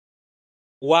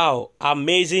Wow,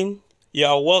 amazing. You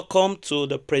are welcome to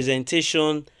the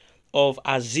presentation of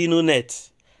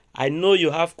AZINONET. I know you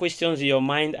have questions in your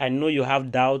mind. I know you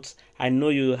have doubts. I know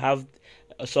you have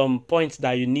some points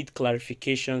that you need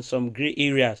clarification, some gray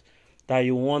areas that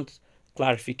you want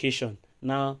clarification.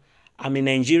 Now, I'm a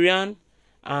Nigerian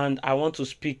and I want to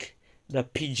speak the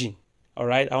pidgin. All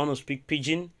right, I want to speak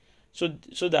pidgin so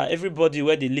that everybody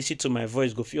where they listen to my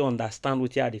voice go feel understand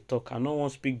what they talk. I don't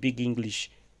want to speak big English.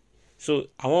 So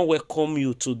I want to welcome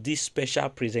you to this special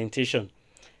presentation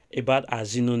about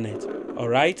AZINONET. All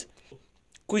right.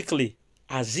 Quickly,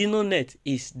 AZINONET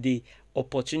is the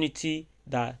opportunity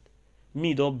that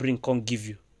me don't bring can give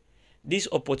you. This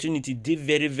opportunity they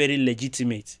very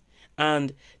legitimate,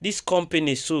 and this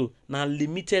company so now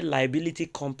limited liability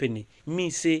company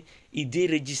mean say it dey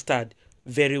registered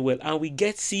very well, and we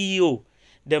get CEO,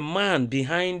 the man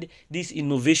behind this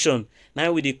innovation.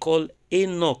 Now we dey call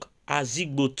Enoch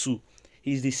Azigbotu.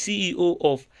 He's the CEO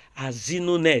of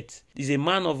AZINONET. He's a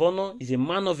man of honor, he's a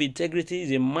man of integrity,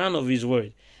 he's a man of his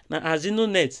word. Now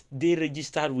AZINONET they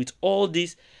registered with all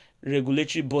these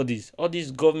regulatory bodies, all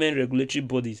these government regulatory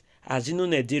bodies.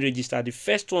 AZINONET they registered. The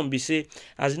first one be say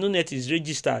AZINONET is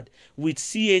registered with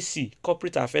CAC,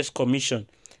 Corporate Affairs Commission,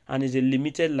 and is a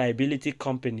limited liability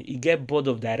company. It get board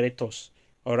of directors.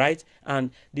 All right, and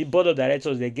the board of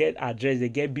directors, they get address, they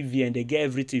get BVN, they get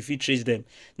everything if you trace them.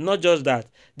 Not just that,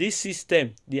 this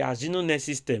system, the AZINONET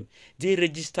system, they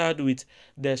registered with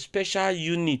the special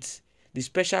unit, the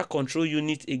special control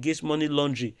unit against money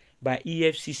laundering by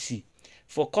EFCC.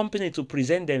 For company to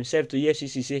present themselves to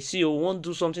EFCC, say, see, you want to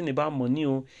do something about money,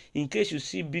 in case you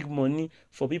see big money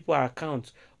for people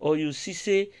account, or you see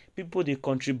say people they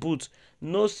contribute,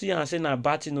 no see and say na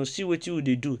bad thing, no see what you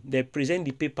they do. They present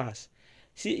the papers.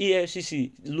 See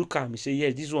EFCC look at me say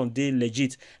yes, this one they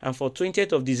legit. And for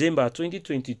 20th of December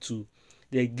 2022,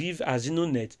 they give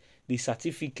AZINONET the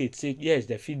certificate say yes,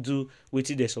 they fit do what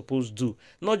they supposed to do.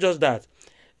 Not just that,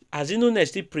 AZINONET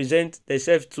still present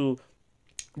themselves to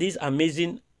this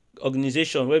amazing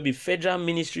organization will be Federal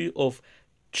Ministry of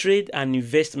Trade and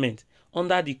Investment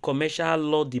under the Commercial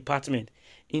Law Department,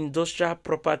 Industrial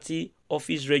Property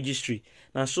Office Registry.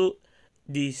 Now so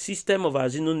the system of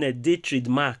AZINONET they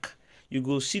trademark. You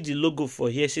go see the logo for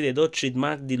here, see they don't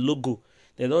trademark the logo,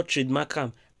 they don't trademark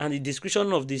them. And the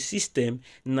description of the system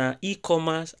na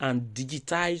e-commerce and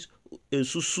digitize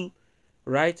Osusu,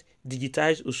 right?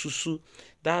 Digitize Osusu.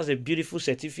 That's a beautiful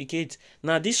certificate.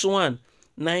 Now this one,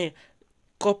 now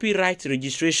copyright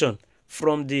registration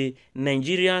from the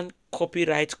Nigerian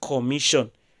Copyright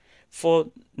Commission. For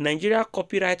Nigeria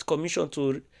Copyright Commission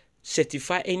to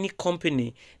certify any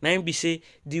company, now be say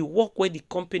the work where the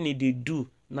company they do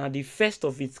now the first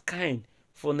of its kind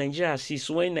for Nigeria since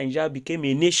when Nigeria became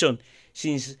a nation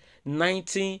since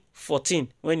 1914,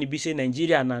 when it be say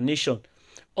Nigeria na nation.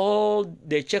 All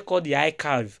they check all the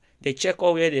archive, they check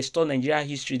all where they store Nigeria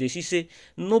history. They see say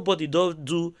nobody does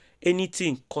do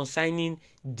anything concerning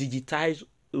digitize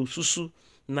Osusu.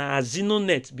 Na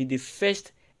AZINONET be the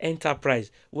first enterprise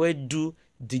where do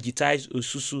digitize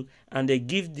Osusu, and they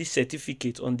give this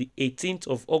certificate on the 18th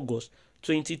of August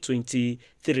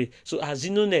 2023. So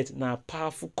AZINONET na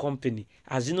powerful company.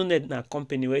 AZINONET na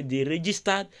company where they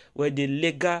registered, where they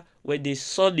legal, where they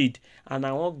solid, and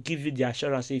I won't give you the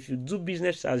assurance if you do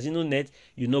business with AZINONET,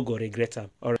 you no go regret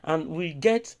them. All right. And we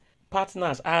get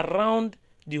partners around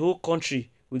the whole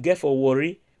country. We get for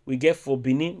Warri, we get for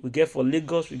Benin, we get for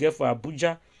Lagos, we get for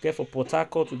Abuja, we get for Port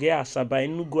Harcourt, we get Asaba,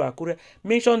 Enugu, Akure.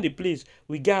 Mention the place.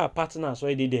 We get our partners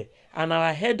already there. And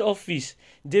our head office,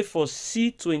 they for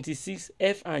C26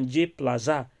 F&J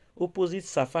Plaza, opposite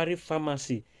Safari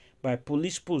Pharmacy by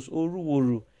Police Post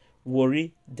Oruworu,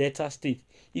 Warri, Delta State.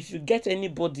 If you get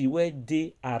anybody where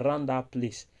they around that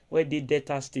place, where they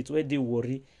Delta State, where they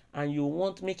Warri, and you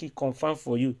want make it confirm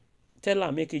for you, tell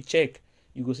her make it check.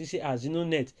 You go see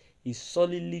AZINONET is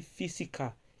solidly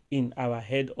physical in our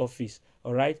head office.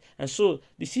 All right, and so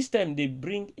the system they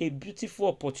bring a beautiful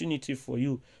opportunity for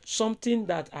you, something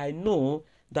that I know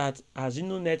that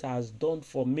AZINONET has done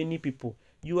for many people.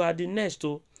 You are the next.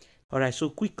 All right,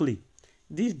 so quickly,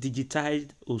 this digitized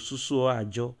Osusu or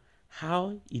Ajo,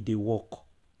 how it they work?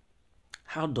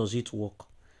 How does it work?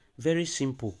 Very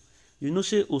simple. You know,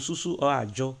 say Osusu or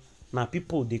Ajo, now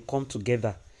people they come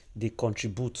together, they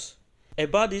contribute.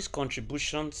 About this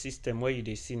contribution system where you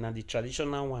they see now the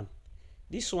traditional one.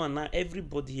 This one now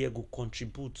everybody here go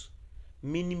contribute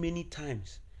many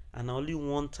times, and only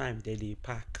one time they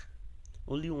pack.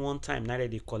 Only one time now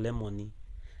they collect money,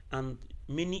 and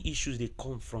many issues they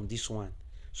come from this one.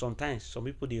 Sometimes some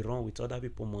people they run with other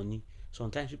people money.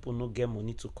 Sometimes people no get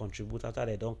money to contribute after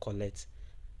they don't collect.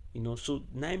 You know, so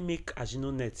now make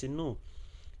AZINONET say no,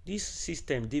 this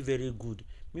system dey very good,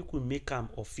 make we make am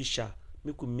official,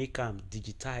 make we make am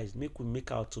digitized, make we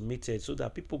make am automated, so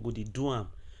that people go dey do am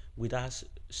without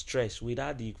stress,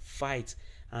 without the fight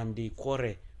and the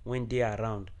quarrel when they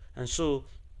around. And so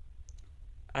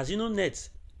AZINONET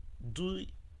do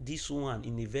this one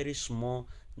in a very small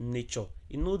nature.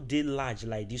 E no dey large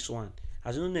like this one.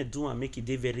 AZINONET do am make e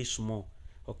dey very small.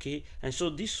 Okay, and so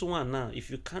this one now,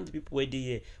 if you count the people wey dey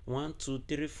here, 1 2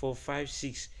 3 4 5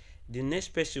 6, the next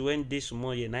person when dey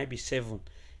small here na be 7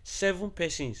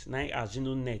 persons na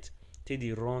AZINONET take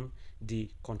dey run the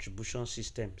contribution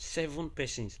system. 7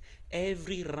 persons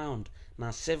every round,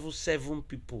 na 7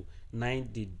 people na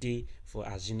dey dey for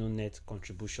AZINONET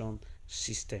contribution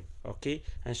system. Okay,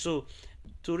 and so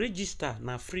to register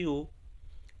na free. Oh,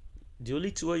 the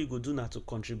only thing wey you go do na to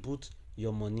contribute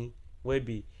your money, wey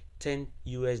be $10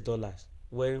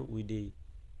 when we dey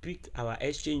pick our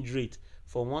exchange rate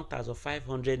for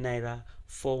 1,500 naira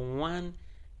for $1.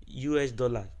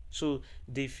 So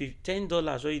the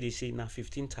 $10 wey you dey say na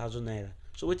 15,000 naira.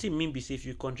 So wetin mean be say if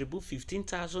you contribute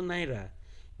 15,000 naira,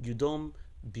 you don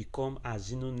become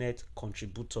AZINONET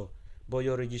contributor, but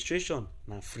your registration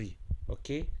na free.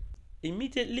 Okay,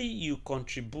 immediately you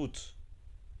contribute,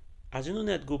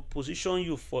 AZINONET go position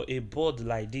you for a board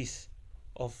like this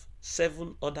of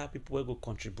 7 other people wey go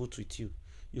contribute with you.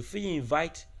 You fit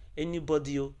invite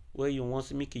anybody wey you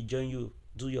want make e join you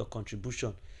do your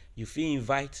contribution. You fit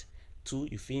invite 2,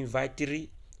 you fit invite 3,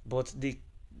 but the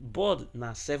board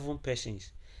na 7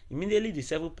 persons. Immediately the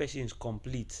 7 persons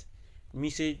complete, e mean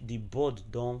say the board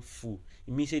don full,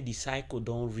 e mean say the cycle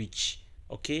don reach.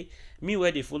 Okay, me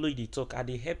wey dey follow you dey talk, I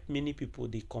dey help many people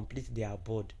dey complete their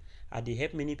board. I dey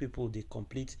help many people dey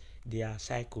complete their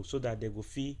cycle so that they go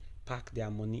fit pack their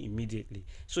money immediately.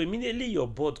 So immediately your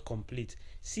board complete,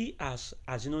 see as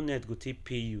AZINONET go take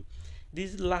pay you.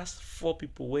 These last 4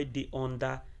 people wey dey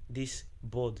under this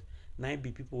board na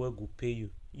be people wey go pay you.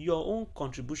 Your own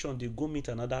contribution dey go meet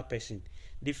another person.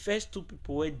 The first 2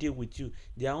 people wey dey with you,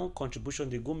 their own contribution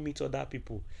dey go meet other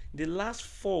people. The last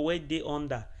 4 wey dey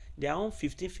under, their own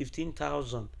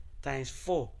 15,000 times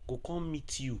 4 go come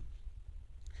meet you.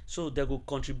 So they go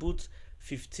contribute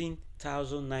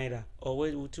 15,000 naira, or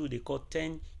what they call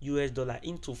 $10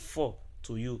 into 4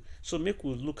 to you. So make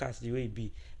we look at the way it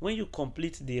be. When you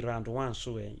complete the round 1,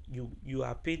 so you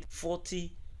are paid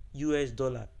 $40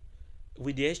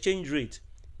 with the exchange rate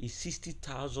is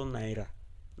 60,000 naira.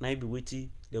 Now be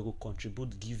waiting, they go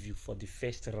contribute give you for the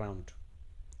first round.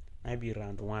 Now be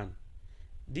round 1.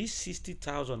 This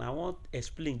 60,000, I want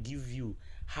explain give you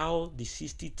how the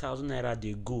 60,000 naira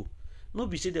they go. No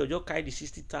be say they'll just carry the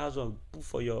 60,000 put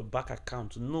for your back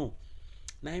account. No.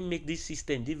 Now make this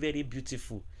system dey very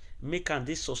beautiful, make am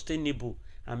dey sustainable,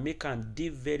 and make am dey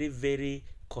very very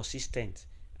consistent,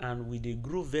 and we dey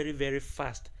grow very very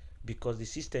fast because the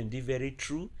system dey very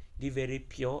true, dey very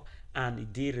pure, and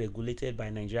it dey regulated by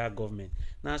Nigeria government.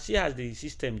 Now see as the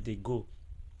system dey go.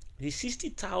 The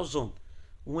 60,000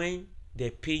 when they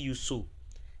pay you, so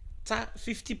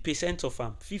 50% of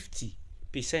them, 50%,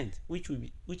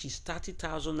 which is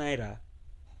 30,000 naira,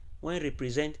 when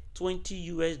represent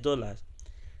 $20,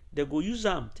 they go use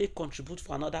them take contribute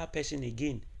for another person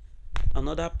again,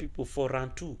 another people for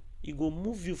round 2. It go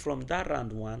move you from that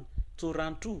round 1 to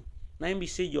round 2. Now me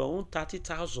say your own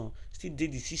 30,000 still dey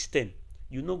the system.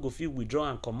 You no go fit withdraw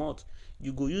and come out.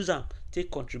 You go use them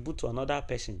take contribute to another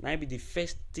person. Now be the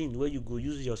first thing where you go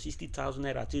use your 60,000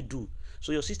 naira to do.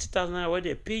 So your 60,000 naira where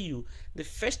they pay you, the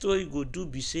first way you go do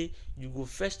be say you go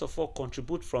first of all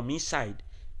contribute from inside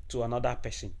to another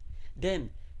person. Then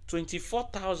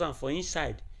 24,000 for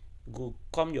inside go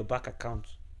come your back account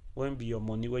when be your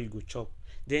money where you go chop.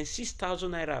 Then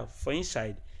 6,000 naira for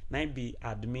inside now be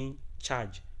admin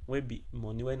charge, where be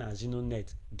money when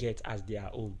AZINONET get as their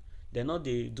own. They not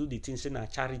they do the thing say na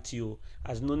charity.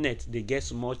 AZINONET they get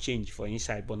small change for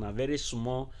inside, but na very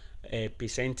small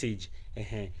percentage.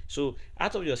 So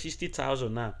out of your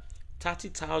 60,000 now,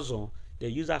 30,000 the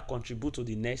user contribute to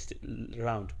the next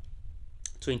round.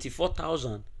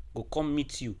 24,000 go come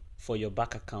meet you for your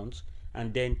back account,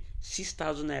 and then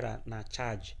 6,000 naira na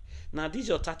charge. Now this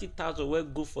your 30,000 will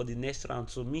go for the next round.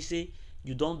 So me say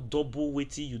you don't double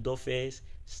wetin you don first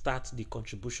start the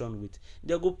contribution with.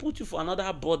 They go put you for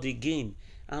another board again,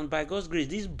 and by God's grace,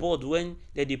 this board when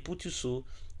they put you, so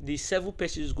the 7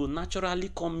 persons go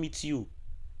naturally come meet you,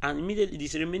 and immediately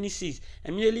this remaining 6,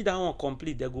 immediately that one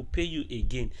complete, they go pay you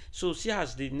again. So see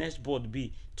as the next board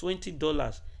be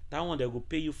 $20, that one they go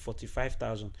pay you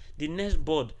 45,000. The next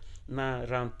board na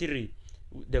round 3,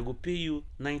 they go pay you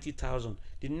 90,000.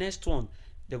 The next one,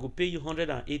 they go pay you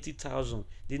 180,000.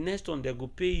 The next one they go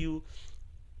pay you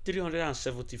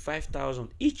 375,000.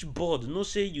 Each board no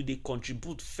say you dey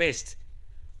contribute first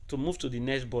to move to the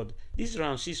next board. This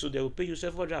round 6, so they will pay you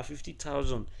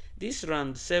 750,000. This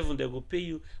round 7, they will pay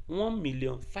you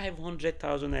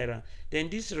 1,500,000 naira. Then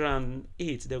this round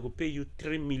 8, they will pay you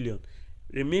 3 million.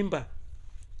 Remember,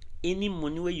 any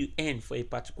money where you earn for a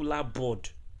particular board,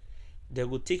 they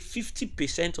will take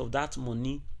 50% of that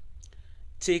money,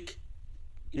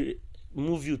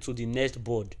 move you to the next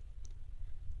board.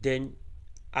 Then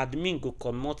admin go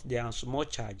comot their small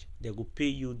charge, they go pay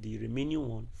you the remaining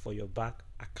one for your back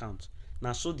account.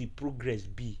 Now so the progress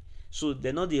be. So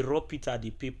they not the raw Peter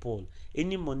the PayPal.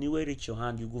 Any money where reach your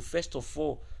hand, you go first of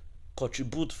all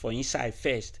contribute for inside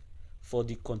first for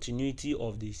the continuity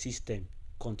of the system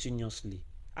continuously.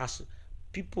 As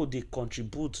people they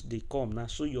contribute, they come. Now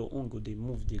so your own go they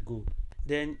move, they go.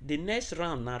 Then the next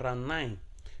round, now round 9.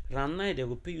 Round 9 they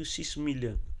will pay you 6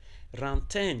 million. Round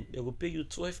 10 they will pay you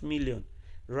 12 million.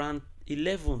 Round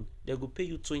 11 they will pay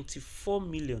you 24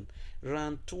 million.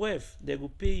 Round 12 they will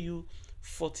pay you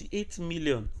 48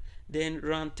 million. Then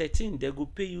round 13 they will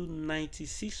pay you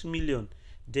 96 million.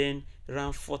 Then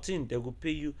round 14 they will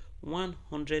pay you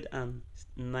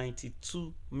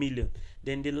 192 million.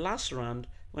 Then the last round,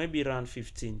 maybe round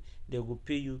 15, they will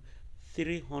pay you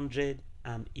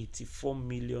 384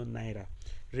 million naira.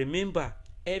 Remember,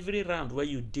 every round where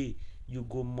you did, you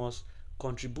go must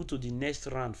contribute to the next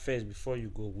round first before you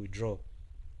go withdraw.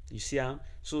 You see how?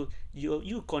 So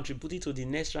you contributing to the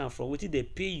next round for what they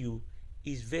pay you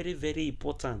is very, very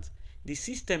important. The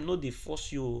system not they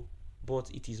force you, but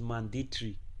it is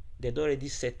mandatory. They already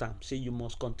set them, say you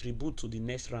must contribute to the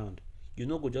next round. You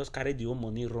no go just carry the whole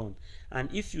money run.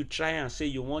 And if you try and say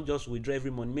you want just withdraw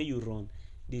every money, may you run,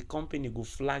 the company go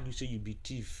flag you, say you be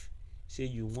thief, say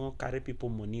you won't carry people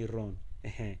money run.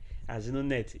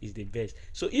 AZINONET is the best.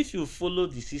 So if you follow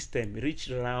the system, reach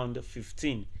round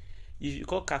 15, if you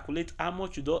can calculate how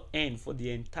much you don't earn for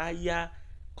the entire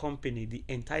company, the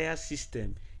entire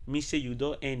system, me say you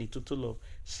don't earn a total of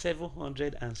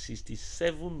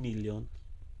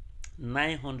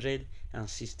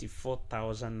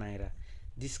 767,964,000 naira.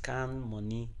 This kind of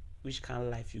money, which kind of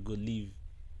life you go live?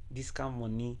 This kind of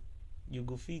money, you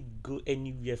go fit go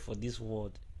anywhere for this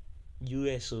world.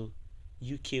 US o,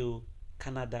 UK o,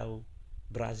 Canada o,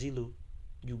 Brazil o.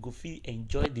 You go fit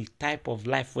enjoy the type of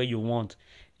life where you want.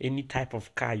 Any type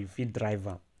of car you fit drive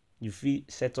am. You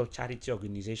fit set up charity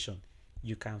organization.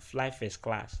 You can fly first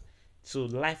class. So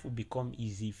life will become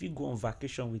easy. If you go on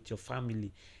vacation with your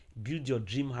family, build your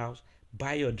dream house,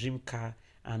 buy your dream car,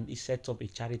 and set up a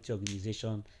charity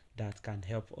organization that can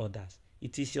help others.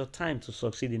 It is your time to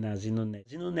succeed in AZINONET.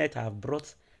 AZINONET have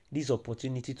brought this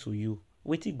opportunity to you.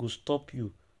 Wetin go stop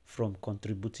you from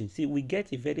contributing? See, we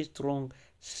get a very strong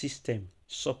system,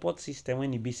 support system.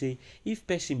 When it be say, if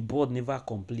person board never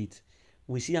complete,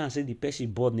 we see and say the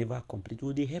person board never complete,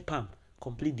 will they help him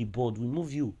complete the board? We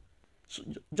move you. So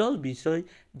just be sorry,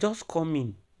 just come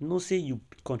in. No say you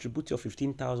contribute your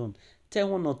 15,000. Tell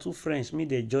one or two friends, may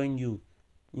they join you.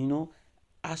 You know,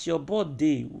 as your board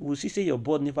day, we see say your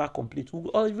board never complete.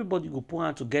 Everybody go put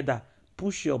hand together,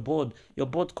 push your board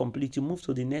complete. You move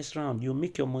to the next round, you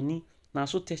make your money. Now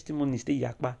so testimonies stay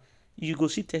yakba. You go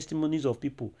see testimonies of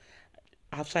people.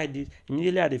 Outside this,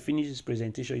 immediately as they finish this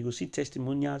presentation, you will see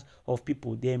testimonials of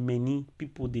people. There are many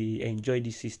people they enjoy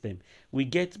this system. We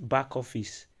get back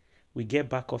office. When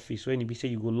you be say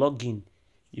you go log in,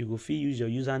 you go fit use your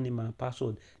username and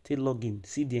password, take log in,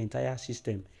 see the entire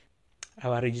system.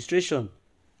 Our registration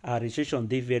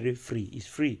they very free. It's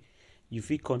free. You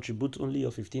fit contribute only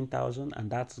your 15,000 and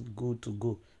that's good to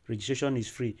go. Registration is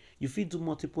free. You fit do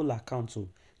multiple accounts. So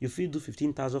you fit do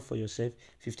 15,000 for yourself,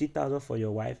 50,000 for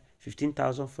your wife,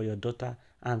 15,000 for your daughter,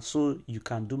 and so you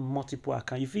can do multiple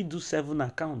accounts. You fit do 7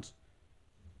 accounts.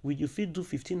 You fit do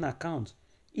 15 accounts.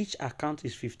 Each account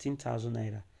is 15,000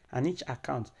 naira, and each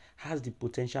account has the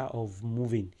potential of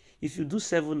moving. If you do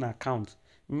 7 accounts,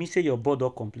 me say your board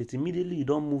all complete, immediately you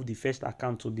don't move the first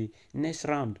account to the next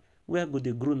round. Where go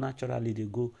they grow naturally,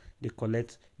 they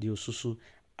collect the osusu.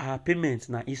 Our payments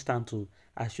na instant too.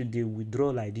 As you they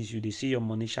withdraw like this, you they see your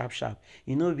money sharp.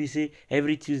 You know, we say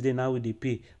every Tuesday now we they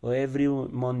pay, or every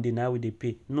Monday now we they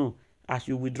pay. No, as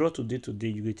you withdraw today,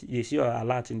 you see your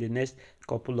alert in the next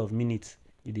couple of minutes.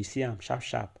 You they see them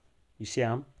sharp. You see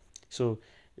them. So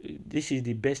this is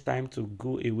the best time to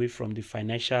go away from the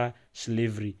financial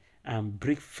slavery and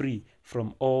break free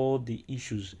from all the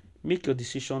issues. Make your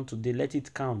decision today. Let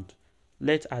it count.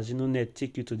 Let AZINONET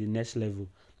take you to the next level.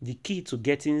 The key to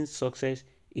getting success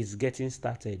is getting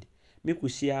started. Make we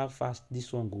see how fast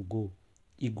this one go.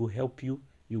 It go help you.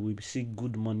 you will see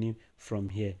good money from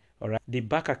here. All right, the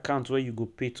bank account where you go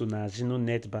pay to na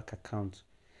AZINONET bank account,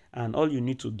 and all you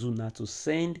need to do now to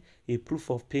send a proof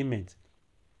of payment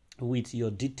with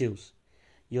your details.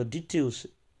 Your details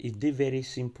is very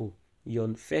simple.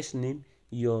 Your first name,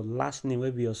 your last name,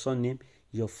 will be your surname,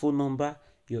 your phone number,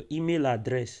 your email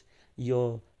address,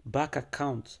 your bank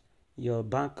account, your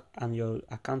bank and your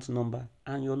account number,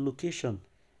 and your location.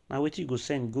 Now what you go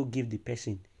send, go give the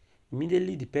person.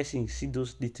 Immediately the person see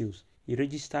those details, he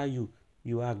register you,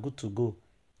 you are good to go.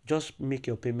 Just make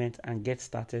your payment and get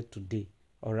started today.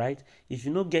 All right, if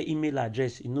you no get email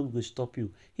address, e no go stop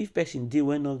you. If person dey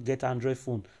wey no get Android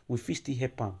phone, we fit still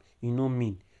help am. You know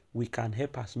mean we can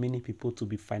help as many people to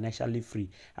be financially free.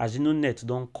 AZINONET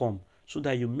don come so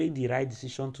that you make the right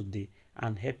decision today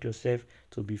and help yourself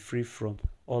to be free from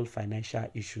all financial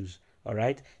issues. All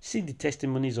right, see the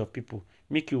testimonies of people,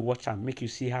 make you watch am, make you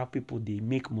see how people dey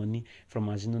make money from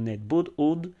AZINONET, both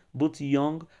old, both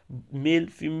young, male,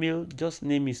 female, just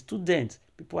name it, students.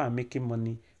 People are making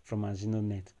money from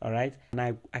AZINONET. All right, and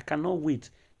I cannot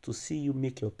wait to see you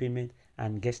make your payment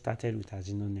and get started with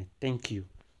AZINONET. Thank you.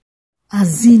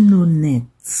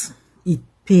 AZINONET, it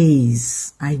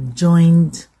pays. I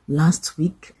joined last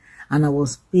week and I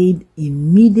was paid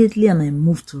immediately and I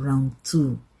moved to round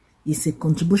 2. It's a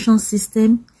contribution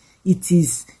system. It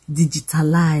is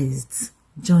digitalized.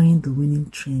 Join the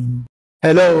winning train.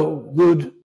 Hello,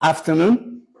 good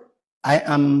afternoon. I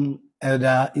am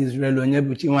Elder Israel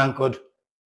Onyebuchi Wankod.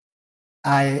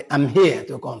 I am here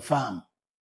to confirm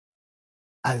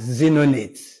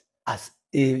AZINONET as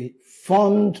a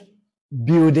fund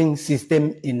building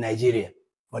system in Nigeria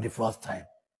for the first time.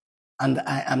 And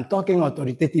I am talking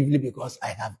authoritatively because I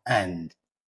have earned.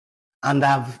 And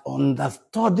I've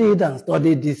understudied and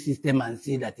studied this system and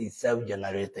see that it's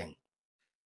self-generating.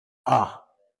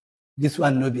 This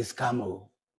one no be scam.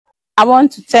 I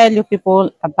want to tell you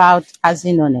people about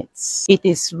AZINONET. It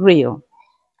is real.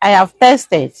 I have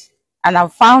tested and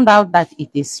I've found out that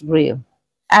it is real.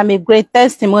 I'm a great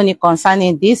testimony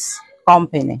concerning this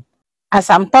company. As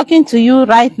I'm talking to you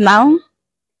right now,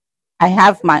 I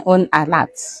have my own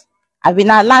alert. I've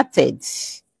been alerted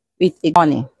with a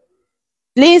money.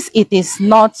 Please, it is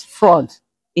not fraud.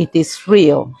 It is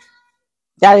real.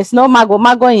 There is no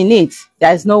mago in it.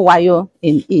 There is no wayo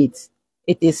in it.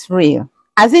 It is real.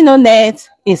 AZINONET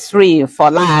is real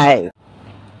for life.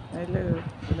 Hello,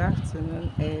 good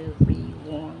afternoon,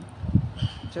 everyone.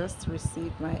 Just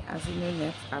received my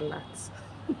AZINONET alert.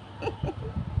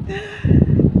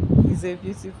 It's a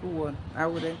beautiful one. I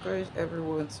would encourage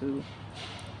everyone to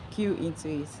queue into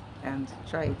it and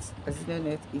try it.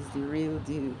 AZINONET is the real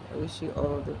deal. I wish you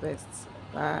all the best.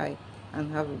 Bye,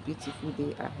 and have a beautiful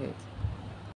day ahead.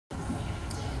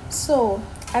 So,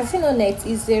 AZINONET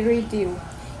is the real deal.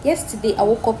 Yesterday, I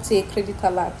woke up to a credit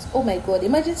alert. Oh my God,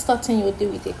 imagine starting your day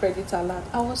with a credit alert.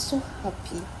 I was so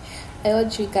happy. I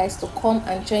urge you guys to come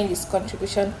and join this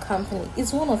contribution company.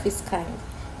 It's one of its kind.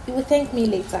 You will thank me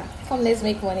later. Come, let's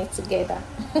make money together.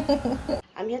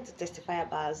 I'm here to testify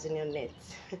about AZINONET.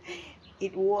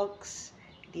 It works.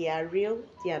 They are real.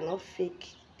 They are not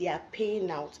fake. They are paying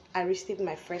out. I received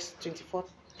my first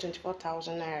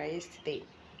 24,000 naira yesterday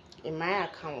in my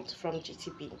account from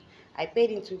GTB. I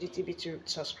paid into GTB to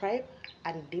subscribe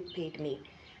and they paid me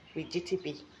with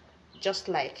GTB, just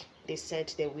like they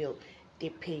said they will. They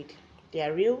paid. They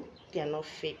are real. They are not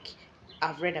fake.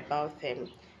 I've read about them.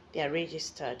 They are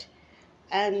registered.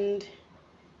 And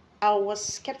I was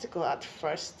skeptical at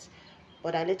first,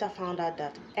 but I later found out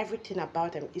that everything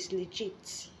about them is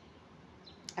legit.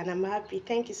 And I'm happy.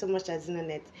 Thank you so much,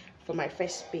 AZINONET, for my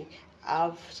first pay.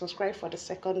 I've subscribed for the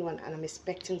second one and I'm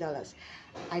expecting dollars.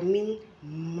 I mean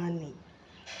money.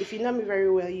 If you know me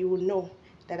very well, you will know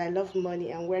that I love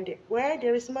money, and where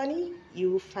there is money,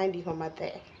 you will find the Homer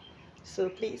there. So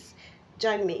please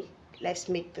join me. Let's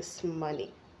make this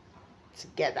money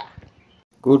together.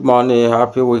 Good morning,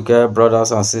 happy weekend,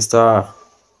 brothers and sisters.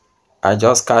 I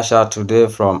just cashed out today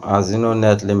from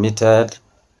AZINONET Limited,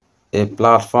 a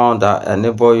platform that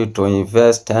enables you to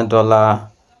invest $10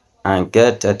 and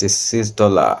get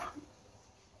 $36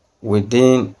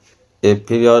 within a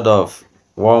period of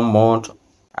 1 month.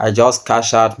 I just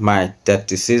cashed out my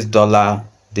 $36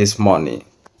 this morning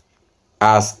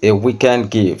as a weekend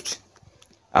gift.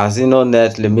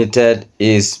 AZINONET Limited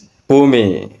is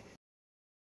booming.